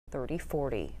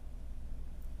3040.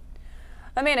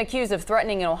 A man accused of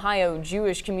threatening an Ohio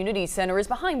Jewish community center is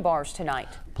behind bars tonight.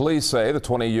 Police say the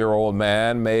 20-year-old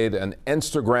man made an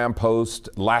Instagram post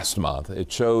last month. It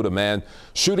showed a man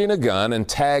shooting a gun and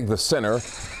tagged the center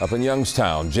up in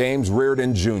Youngstown. James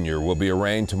Reardon Jr. will be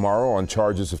arraigned tomorrow on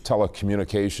charges of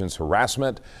telecommunications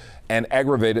harassment and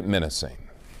aggravated menacing.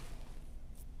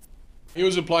 He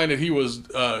was implying that he was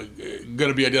going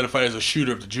to be identified as a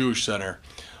shooter of the Jewish Center.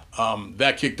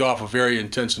 That kicked off a very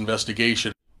intense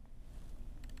investigation.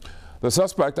 The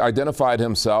suspect identified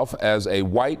himself as a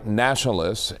white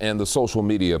nationalist in the social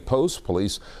media post.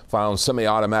 Police found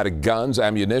semi-automatic guns,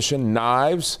 ammunition,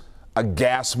 knives, a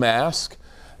gas mask,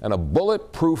 and a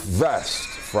bulletproof vest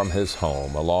from his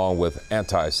home, along with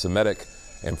anti-Semitic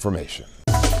information.